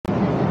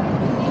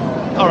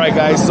All right,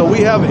 guys, so we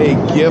have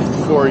a gift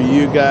for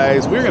you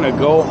guys. We're going to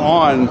go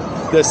on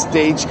the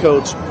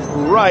stagecoach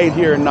right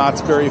here in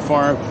Knott's Berry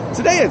Farm.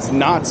 Today it's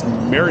Knott's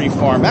Merry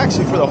Farm.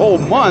 Actually, for the whole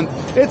month,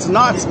 it's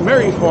Knott's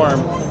Merry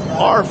Farm.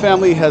 Our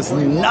family has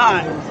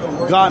not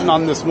gotten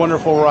on this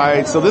wonderful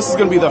ride, so this is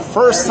going to be the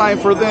first time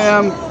for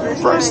them.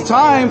 First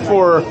time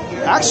for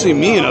actually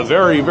me in a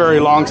very, very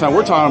long time.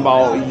 We're talking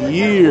about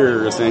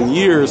years and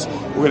years.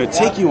 We're going to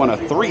take you on a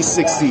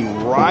 360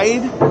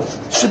 ride.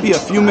 Should be a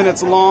few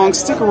minutes long.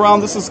 Stick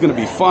around. This is going to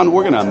be fun.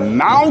 We're going to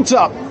mount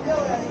up,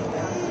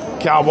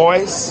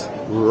 cowboys,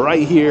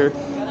 right here.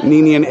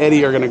 Nini and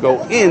Eddie are going to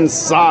go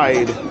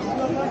inside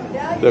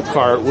the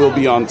cart. We'll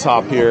be on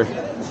top here.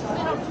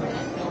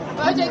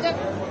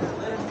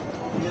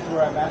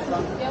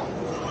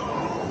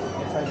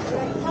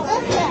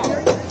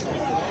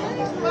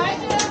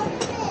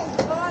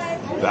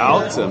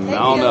 About to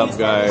mount up,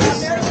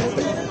 guys.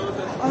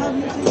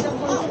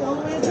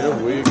 Here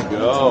we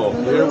go.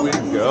 Here we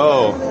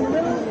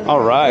go.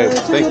 All right.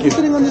 Thank you.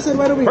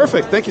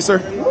 Perfect. Thank you, sir.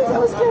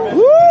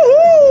 Woohoo!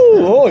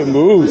 Oh, it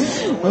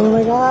moves. Oh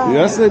my God.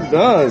 Yes, it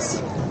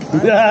does.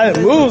 Yeah, it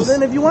moves.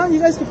 Then if you want, you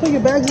guys can put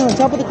your bags on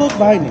top of the coach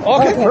behind you.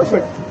 Okay,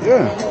 perfect.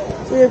 Yeah.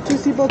 So we have 2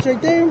 seatbelts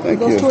right there. Thank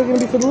Those you. 2 are going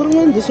to be for the little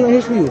one. This one right here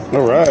is for you.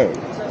 All right.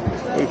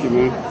 Thank you,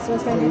 man. So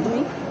it's going to be for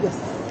me?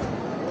 Yes.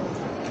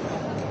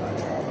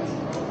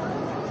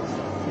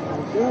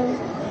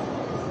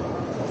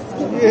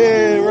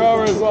 Yeah,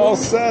 Robert's all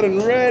set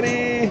and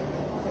ready.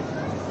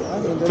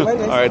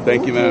 All right,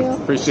 thank you, man.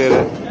 Appreciate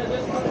it.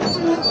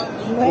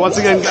 Once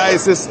again,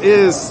 guys, this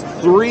is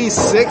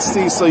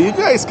 360, so you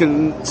guys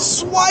can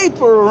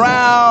swipe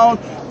around.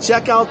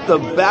 Check out the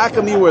back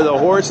of me where the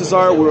horses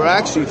are. We're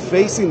actually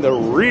facing the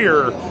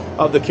rear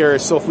of the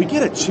carriage, so if we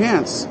get a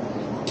chance,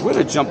 we're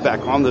going to jump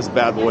back on this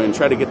bad boy and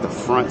try to get the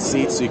front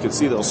seat so you can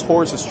see those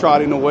horses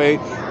trotting away.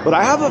 But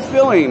I have a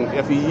feeling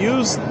if you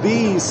use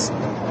these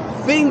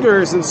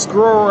fingers and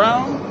scroll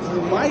around,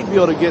 you might be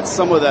able to get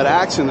some of that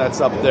action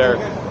that's up there.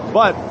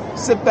 But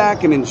sit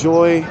back and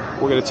enjoy.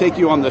 We're going to take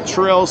you on the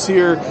trails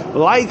here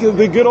like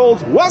the good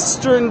old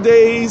Western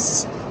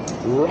days.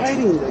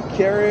 Riding the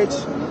carriage.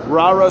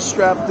 Rara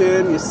strapped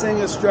in.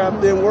 Yesenia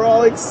strapped in. We're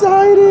all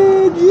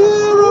excited.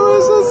 Yeah,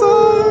 Rara's so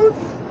excited.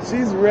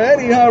 She's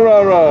ready, huh,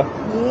 Rara?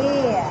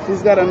 Yeah.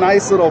 She's got a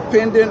nice little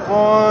pendant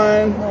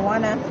on.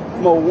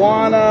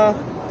 Moana.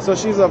 So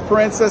she's a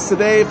princess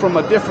today from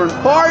a different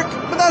park,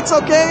 but that's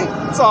okay.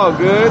 It's all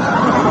good.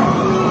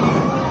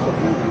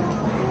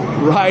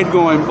 Ride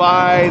going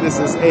by. This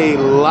is a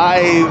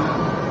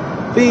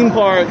live theme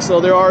park, so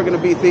there are going to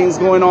be things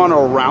going on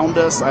around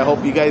us. I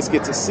hope you guys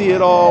get to see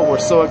it all. We're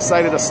so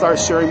excited to start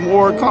sharing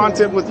more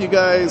content with you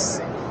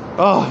guys.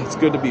 Oh, it's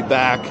good to be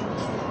back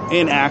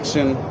in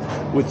action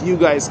with you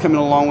guys coming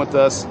along with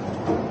us.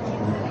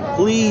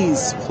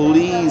 Please,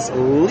 please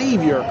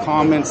leave your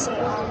comments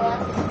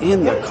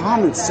in the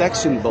comment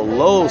section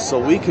below so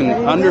we can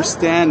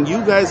understand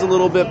you guys a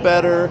little bit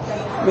better.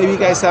 Maybe you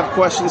guys have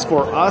questions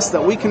for us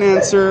that we can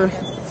answer.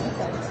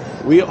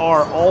 We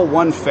are all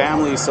one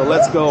family, so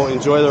let's go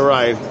enjoy the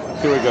ride.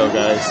 Here we go,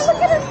 guys.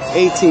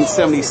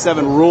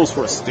 1877 rules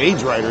for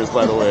stage riders,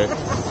 by the way. Here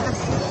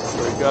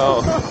we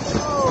go.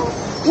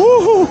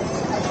 Woohoo!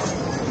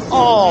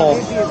 Oh,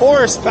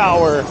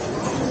 horsepower.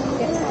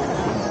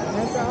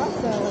 That's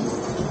awesome.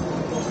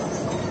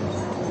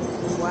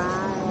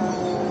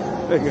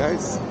 Wow. Hey,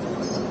 guys.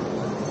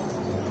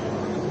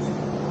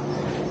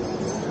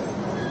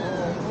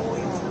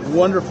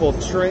 Wonderful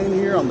train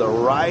here on the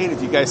right.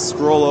 If you guys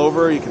scroll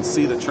over, you can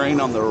see the train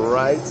on the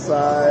right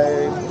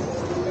side.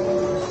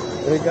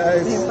 Hey,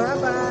 guys.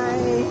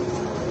 Bye-bye.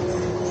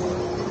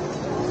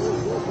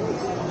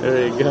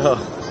 There you go.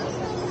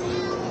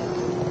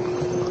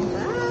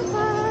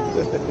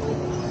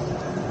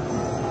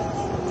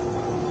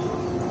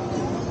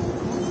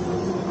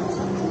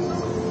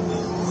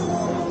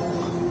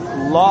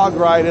 Log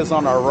ride is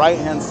on our right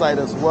hand side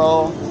as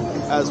well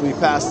as we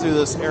pass through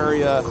this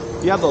area.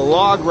 You have the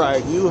log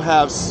ride. You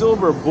have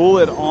Silver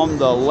Bullet on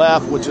the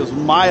left, which is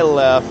my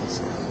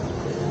left.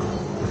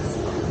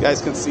 You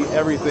guys can see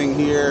everything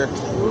here.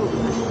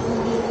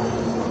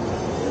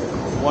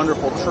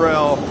 Wonderful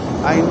trail.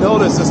 I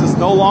noticed this is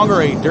no longer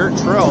a dirt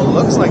trail. It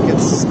looks like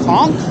it's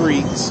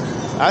concrete.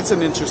 That's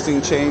an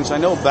interesting change. I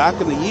know back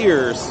in the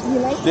years,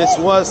 this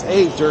was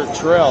a dirt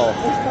trail.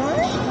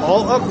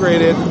 All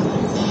upgraded.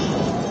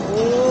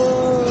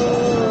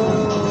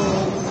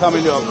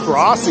 Coming to a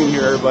crossing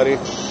here, everybody.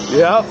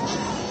 Yep.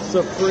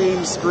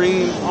 Supreme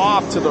screen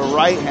off to the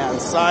right-hand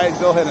side.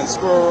 Go ahead and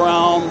scroll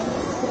around.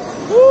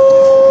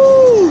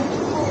 Woo!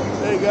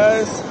 Hey,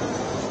 guys.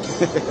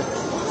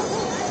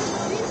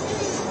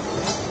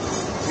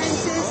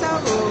 Princess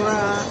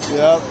Aurora.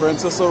 Yeah,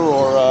 Princess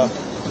Aurora.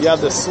 You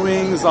have the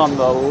swings on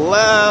the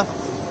left.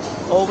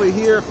 Over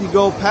here, if you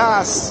go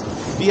past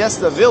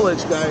Fiesta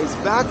Village, guys,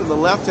 back on the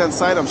left-hand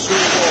side, I'm sure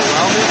we'll go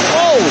around it.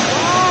 Whoa!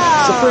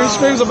 Supreme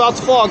Scream's about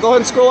to fall. Go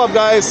ahead and scroll up,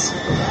 guys.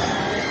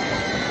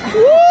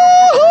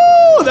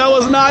 Woohoo! That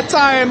was not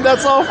timed.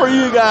 That's all for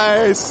you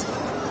guys.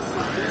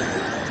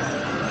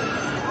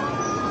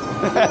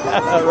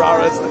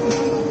 Rara's.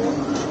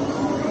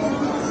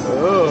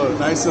 Oh,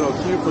 nice little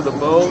cue for the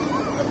boat.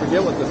 I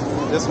forget what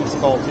this one's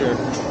called here.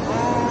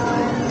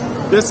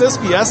 This is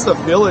Fiesta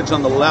Village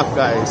on the left,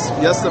 guys.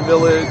 Fiesta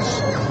Village.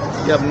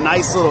 You have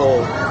nice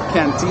little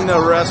cantina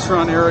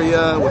restaurant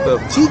area with the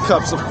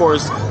teacups, of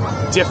course.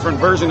 Different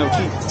version of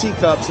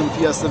teacups in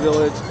Fiesta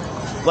Village.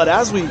 But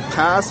as we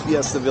pass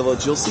Fiesta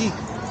Village, you'll see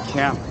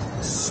Camp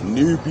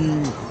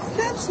Snoopy.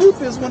 Camp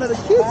Snoopy is one of the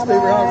kids' favorite.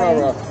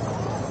 Rara.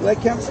 You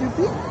like Camp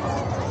Snoopy?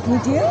 You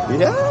do?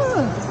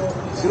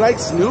 Yeah. She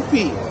likes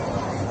Snoopy.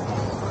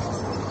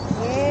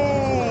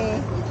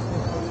 Yay.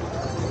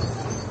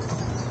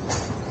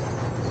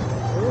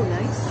 Oh,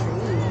 nice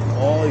tree.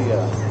 Oh,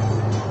 yeah.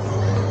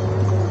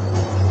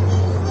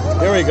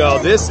 There we go.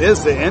 This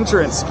is the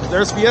entrance.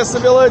 There's Fiesta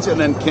Village and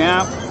then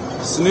Camp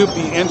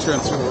Snoopy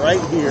entrance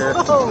right here.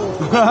 Oh.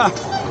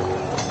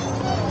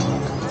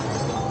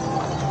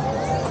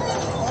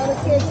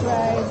 Kids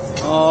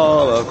rides.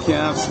 Oh, the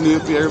Camp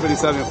Snoopy.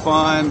 Everybody's having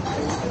fun.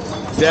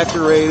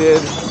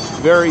 Decorated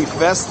very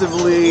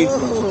festively.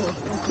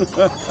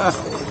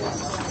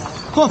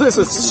 Oh, there's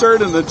a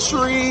shirt in the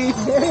tree. I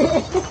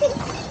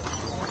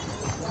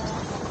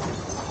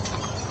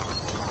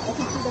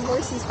can see the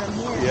horses from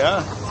here.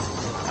 Yeah.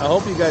 I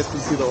hope you guys can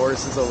see the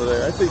horses over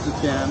there. I think you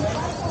can.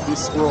 You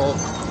scroll.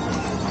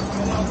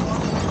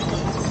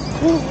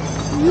 Oh,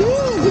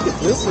 look at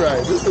this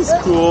ride. This is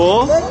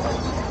cool.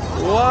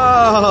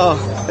 Wow!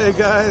 Hey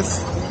guys!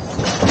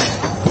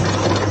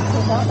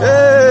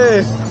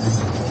 Hey!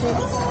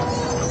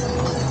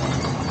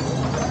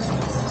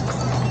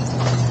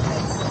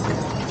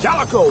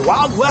 Calico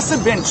Wild West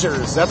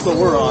Adventures! That's what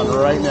we're on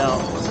right now.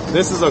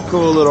 This is a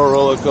cool little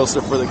roller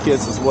coaster for the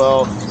kids as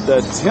well.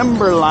 The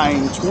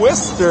Timberline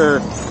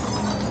Twister.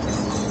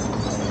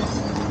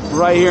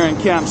 Right here in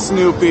Camp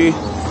Snoopy.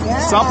 Yeah.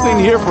 Something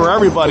here for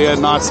everybody at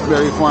Knott's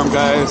Berry Farm,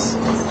 guys.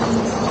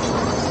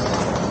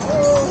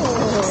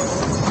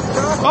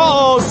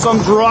 Oh, some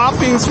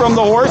droppings from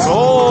the horse.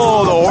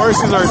 Oh, the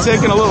horses are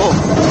taking a little.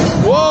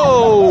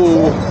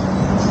 Whoa!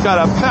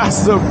 Gotta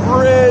pass the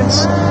bridge.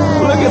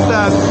 Look at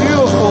that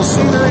beautiful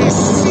scenery.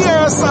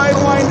 Sierra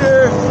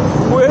Sidewinder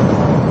with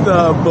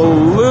the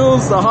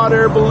balloons, the hot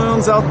air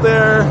balloons out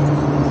there.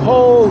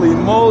 Holy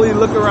moly,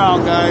 look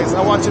around, guys.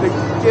 I want you to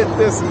get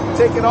this and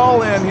take it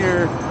all in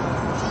here.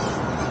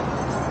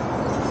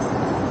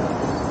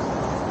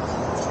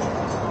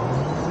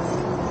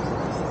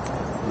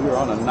 We're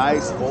on a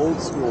nice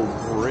old school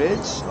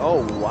bridge.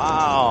 Oh,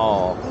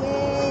 wow.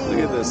 Yay. Look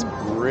at this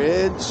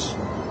bridge.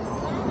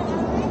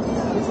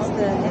 This is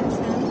the entrance.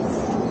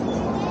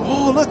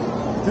 Oh, look.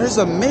 There's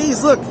a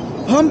maze. Look.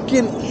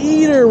 Pumpkin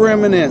Eater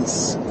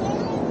remnants.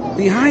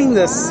 Behind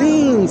the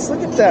scenes.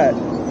 Look at that.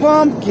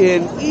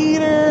 Pumpkin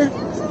Eater.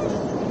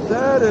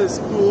 That is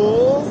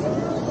cool.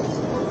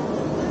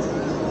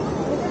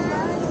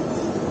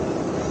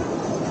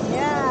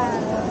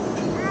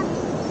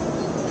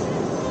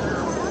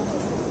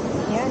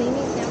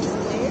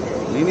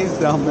 Nini's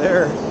down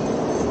there.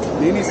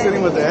 Nini's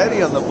sitting with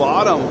Eddie on the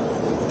bottom.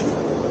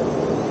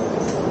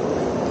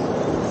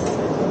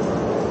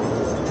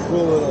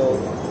 Cool little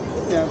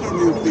Camp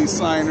Snoopy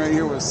sign right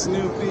here with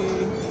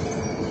Snoopy.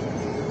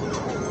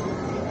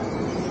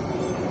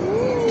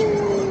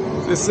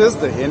 This is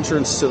the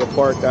entrance to the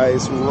park,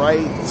 guys.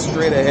 Right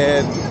straight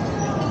ahead,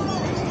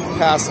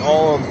 past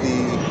all of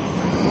the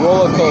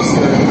roller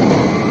coaster.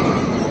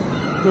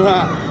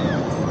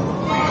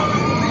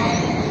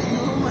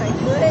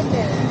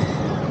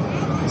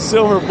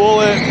 Silver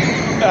Bullet.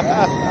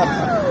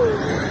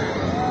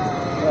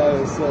 That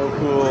is so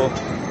cool.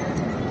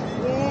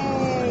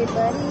 Yay,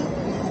 buddy.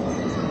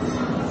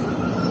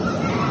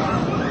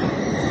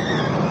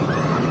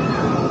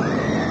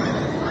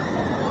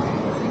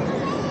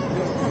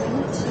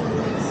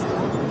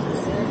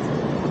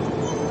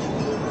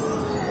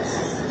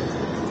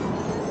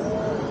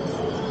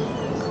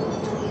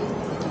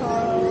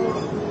 Called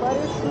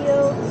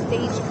Butterfield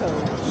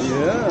Stagecoach.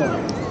 Yeah.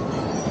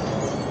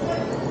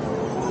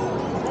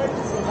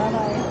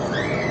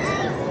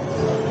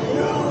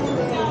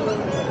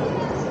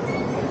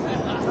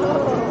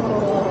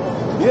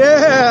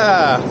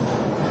 Yeah!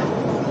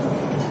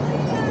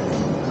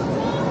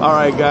 All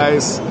right,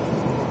 guys.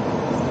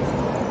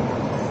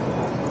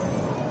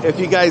 If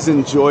you guys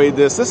enjoyed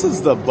this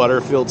is the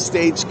Butterfield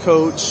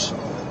Stagecoach.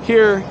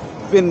 Here,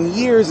 been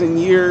years and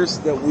years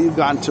that we've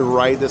gotten to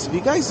ride this. If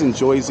you guys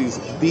enjoy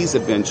these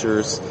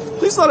adventures,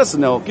 please let us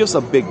know. Give us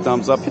a big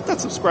thumbs up. Hit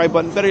that subscribe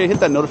button. Better yet, hit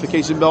that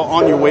notification bell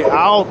on your way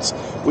out.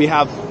 We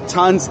have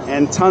tons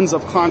and tons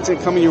of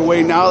content coming your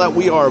way now that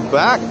we are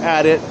back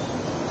at it.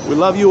 We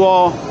love you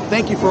all.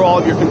 Thank you for all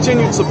of your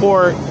continued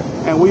support,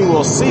 and we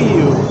will see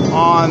you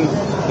on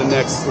the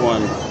next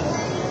one.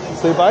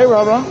 Say bye,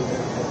 Rara.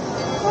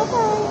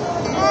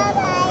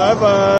 Bye-bye. Bye-bye.